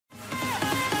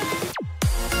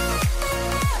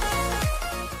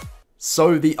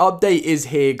So the update is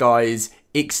here, guys.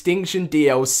 Extinction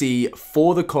DLC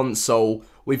for the console.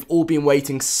 We've all been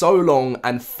waiting so long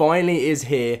and finally it is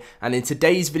here, and in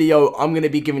today's video I'm going to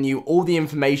be giving you all the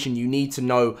information you need to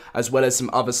know, as well as some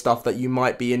other stuff that you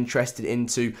might be interested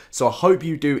into, so I hope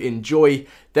you do enjoy.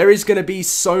 There is going to be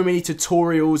so many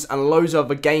tutorials and loads of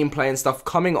other gameplay and stuff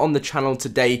coming on the channel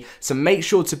today, so make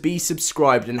sure to be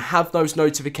subscribed and have those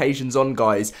notifications on,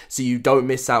 guys, so you don't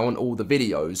miss out on all the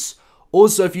videos.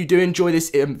 Also, if you do enjoy this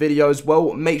video as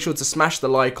well, make sure to smash the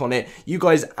like on it. You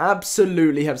guys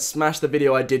absolutely have smashed the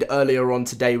video I did earlier on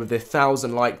today with the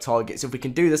 1,000 like targets. If we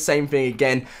can do the same thing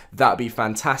again, that'd be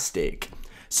fantastic.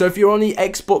 So if you're on the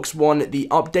Xbox One, the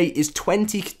update is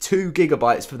 22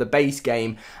 gigabytes for the base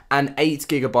game and 8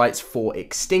 gigabytes for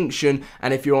Extinction.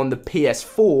 And if you're on the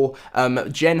PS4,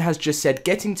 Jen has just said,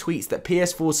 getting tweets that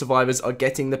PS4 survivors are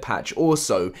getting the patch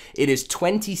also. It is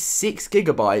 26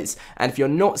 gigabytes, and if you're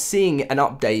not seeing an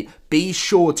update, be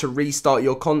sure to restart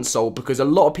your console, because a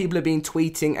lot of people have been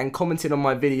tweeting and commenting on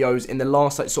my videos in the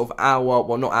last sort of hour,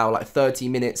 well not hour, like 30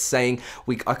 minutes, saying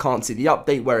I can't see the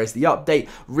update, where is the update?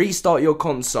 Restart your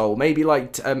console, maybe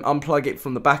like unplug it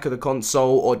from the back of the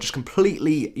console, or just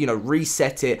completely, you know,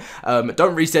 reset it.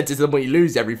 Don't reset it to the point you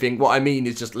lose everything. What I mean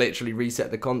is just literally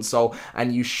reset the console,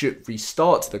 and you should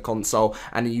restart the console,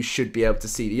 and you should be able to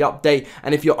see the update.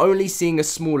 And if you're only seeing a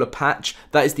smaller patch,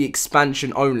 that is the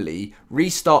expansion only.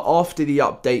 Restart after the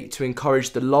update to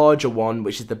encourage the larger one,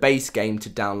 which is the base game,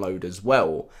 to download as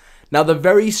well. Now, the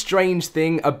very strange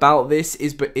thing about this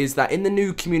is that in the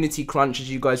new community crunch,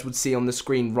 as you guys would see on the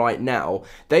screen right now,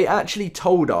 they actually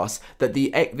told us that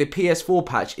the PS4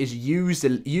 patch is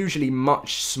usually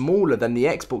much smaller than the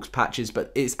Xbox patches,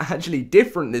 but it's actually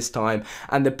different this time,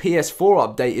 and the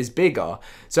PS4 update is bigger.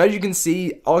 So as you can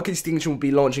see, Ark Extinction will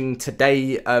be launching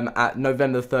today at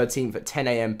November 13th at 10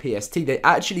 AM PST. They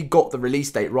actually got the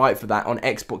release date right for that on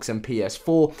Xbox and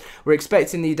PS4. We're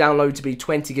expecting the download to be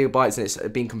 20 gigabytes, and it's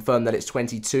been confirmed that it's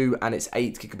 22 and it's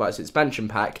 8 gigabytes expansion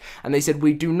pack. And they said,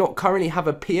 we do not currently have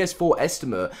a PS4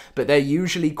 estimate, but they're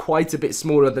usually quite a bit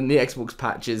smaller than the Xbox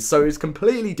patches, so it's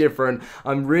completely different.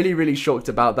 I'm really shocked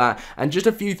about that. And just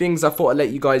a few things I thought I'd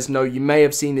let you guys know. You may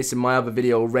have seen this in my other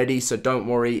video already, so don't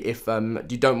worry if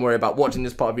you don't worry about watching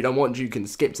this part. If you don't want to, you can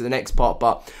skip to the next part.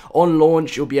 But on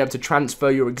launch, you'll be able to transfer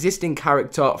your existing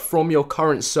character from your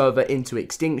current server into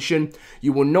Extinction.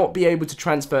 You will not be able to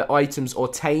transfer items or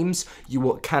tames.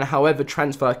 You can, however,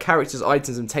 transfer characters,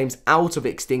 items and tames out of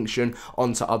Extinction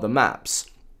onto other maps.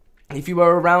 If you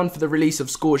were around for the release of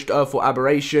Scorched Earth or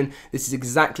Aberration, this is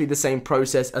exactly the same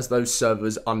process as those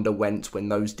servers underwent when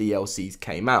those DLCs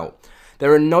came out.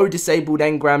 There are no disabled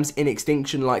engrams in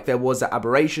Extinction like there was at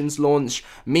Aberration's launch,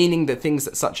 meaning that things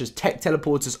such as tech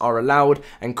teleporters are allowed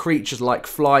and creatures like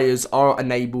flyers are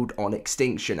enabled on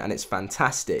Extinction, and it's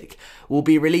fantastic. We'll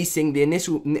be releasing the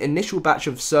initial batch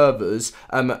of servers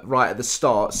right at the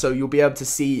start, so you'll be able to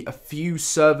see a few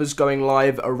servers going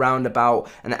live around about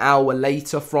an hour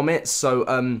later from it,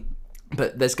 so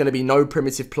but there's going to be no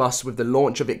Primitive Plus with the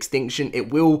launch of Extinction.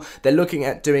 They're looking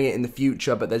at doing it in the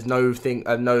future, but there's no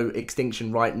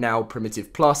Extinction right now,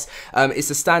 Primitive Plus. It's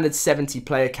a standard 70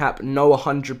 player cap, no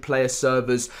 100 player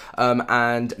servers,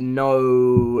 and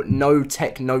no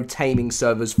tech, no taming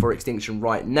servers for Extinction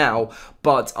right now.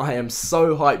 But I am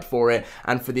so hyped for it,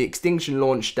 and for the Extinction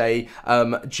launch day,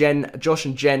 Josh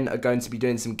and Jen are going to be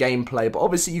doing some gameplay, but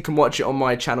obviously you can watch it on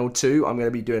my channel too. I'm going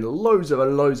to be doing loads of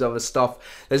other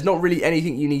stuff. There's not really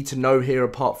anything you need to know here,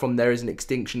 apart from there is an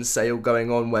Extinction sale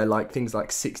going on where things like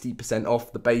 60%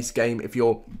 off the base game if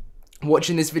you're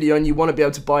watching this video and you want to be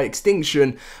able to buy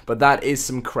Extinction, but that is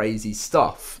some crazy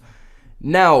stuff.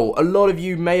 Now, a lot of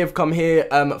you may have come here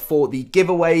for the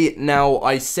giveaway. Now,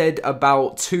 I said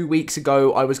about 2 weeks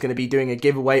ago I was going to be doing a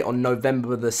giveaway on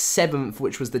November the 7th,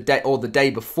 which was the day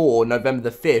before, November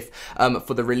the 5th,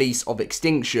 for the release of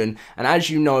Extinction. And as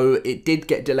you know, it did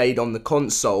get delayed on the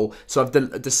console, so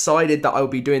I've decided that I'll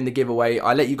be doing the giveaway.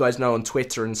 I let you guys know on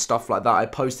Twitter and stuff like that. I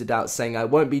posted out saying I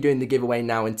won't be doing the giveaway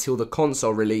now until the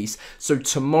console release. So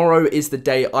tomorrow is the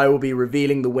day I will be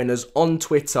revealing the winners on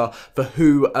Twitter for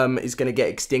who is going to get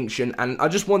Extinction. And I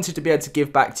just wanted to be able to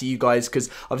give back to you guys, because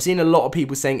I've seen a lot of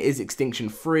people saying, is Extinction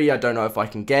free? I don't know if I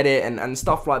can get it, and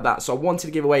stuff like that. So I wanted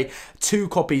to give away 2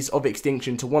 copies of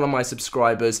Extinction to one of my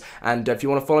subscribers, and if you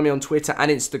want to follow me on Twitter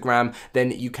and Instagram,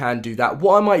 then you can do that.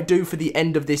 What I might do for the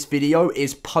end of this video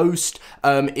is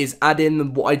add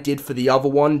in what I did for the other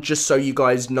one, just so you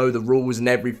guys know the rules and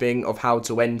everything of how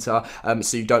to enter,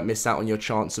 so you don't miss out on your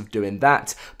chance of doing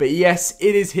that. But yes,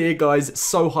 it is here, guys.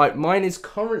 So hyped. Mine is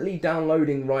currently downloading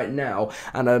downloading right now,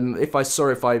 and it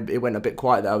went a bit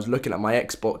quiet there. I was looking at my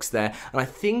Xbox there, and I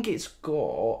think it's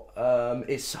got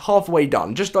it's halfway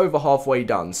done, just over halfway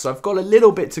done. So I've got a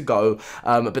little bit to go,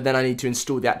 but then I need to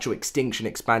install the actual Extinction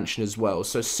expansion as well.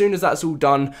 So as soon as that's all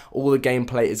done, all the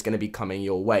gameplay is going to be coming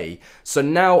your way. So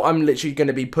now I'm literally going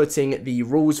to be putting the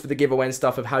rules for the giveaway and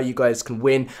stuff of how you guys can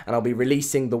win, and I'll be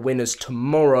releasing the winners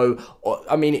tomorrow.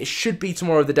 I mean, it should be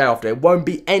tomorrow, the day after. It won't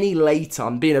be any later.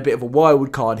 I'm being a bit of a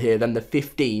wild card here than the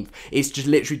 15th. It's just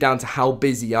literally down to how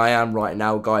busy I am right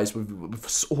now, guys,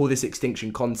 with all this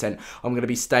Extinction content. I'm going to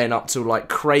be staying up till like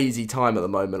crazy time at the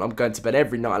moment. I'm going to bed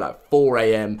every night at like 4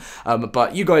 AM,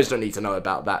 but you guys don't need to know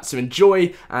about that. So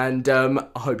enjoy, and I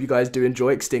hope you guys do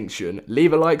enjoy Extinction.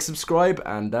 Leave a like, subscribe,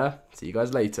 and see you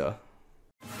guys later.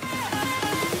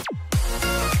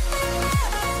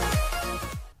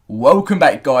 Welcome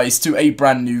back, guys, to a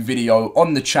brand new video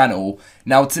on the channel.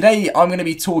 Now today I'm going to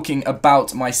be talking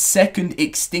about my second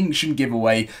Extinction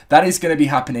giveaway that is going to be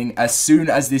happening as soon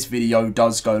as this video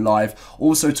does go live.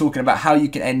 Also talking about how you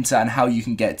can enter and how you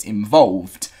can get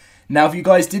involved. Now, if you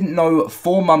guys didn't know,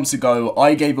 4 months ago,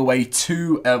 I gave away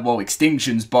two,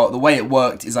 Extinctions, but the way it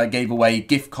worked is I gave away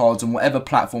gift cards on whatever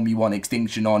platform you want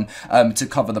Extinction on to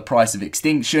cover the price of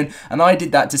Extinction, and I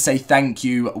did that to say thank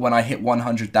you when I hit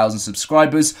 100,000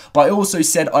 subscribers, but I also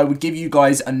said I would give you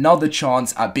guys another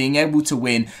chance at being able to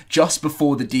win just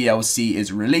before the DLC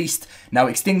is released. Now,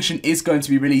 Extinction is going to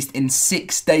be released in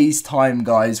 6 days' time,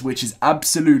 guys, which is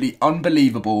absolutely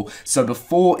unbelievable. So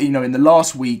before, in the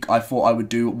last week, I thought I would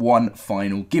do one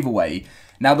final giveaway.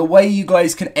 Now, the way you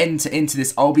guys can enter into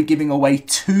this, I'll be giving away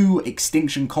 2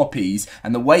 Extinction copies,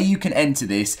 and the way you can enter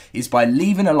this is by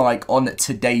leaving a like on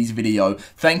today's video.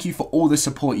 Thank you for all the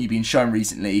support you've been showing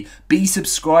recently. Be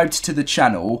subscribed to the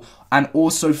channel, and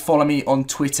also follow me on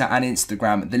Twitter and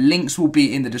Instagram. The links will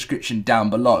be in the description down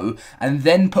below. And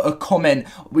then put a comment,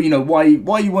 why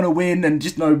you want to win, and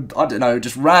just I don't know,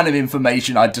 just random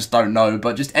information, I just don't know,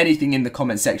 but just anything in the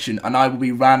comment section, and I will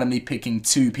be randomly picking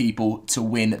 2 people to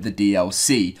win the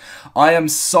DLC. I am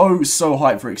so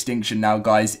hyped for Extinction now,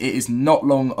 guys. It is not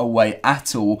long away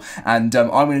at all, and I'm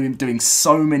going to be doing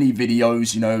so many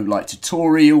videos, like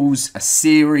tutorials, a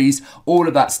series, all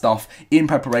of that stuff in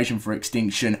preparation for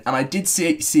Extinction. And I did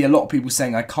see a lot of people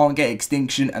saying I can't get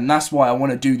Extinction, and that's why I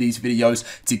want to do these videos,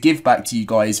 to give back to you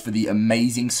guys for the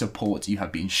amazing support you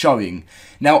have been showing.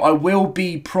 Now, I will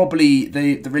be probably,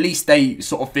 the release date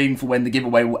sort of thing for when the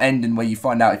giveaway will end and where you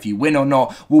find out if you win or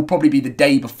not will probably be the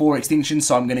day before Extinction,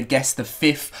 so I'm going to guess the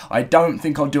 5th. I don't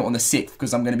think I'll do it on the 6th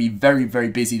because I'm going to be very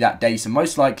busy that day, so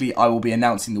most likely I will be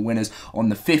announcing the winners on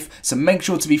the 5th. So make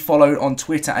sure to be followed on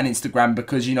Twitter and Instagram,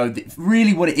 because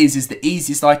really what it is the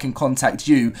easiest I can contact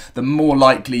you, the more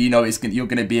likely you're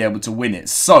going to be able to win it.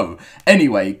 So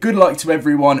anyway, good luck to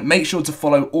everyone. Make sure to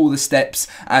follow all the steps,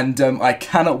 and I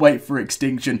cannot wait for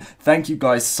Extinction. Thank you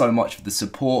guys so much for the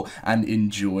support, and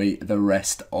enjoy the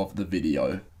rest of the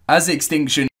video. As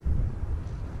Extinction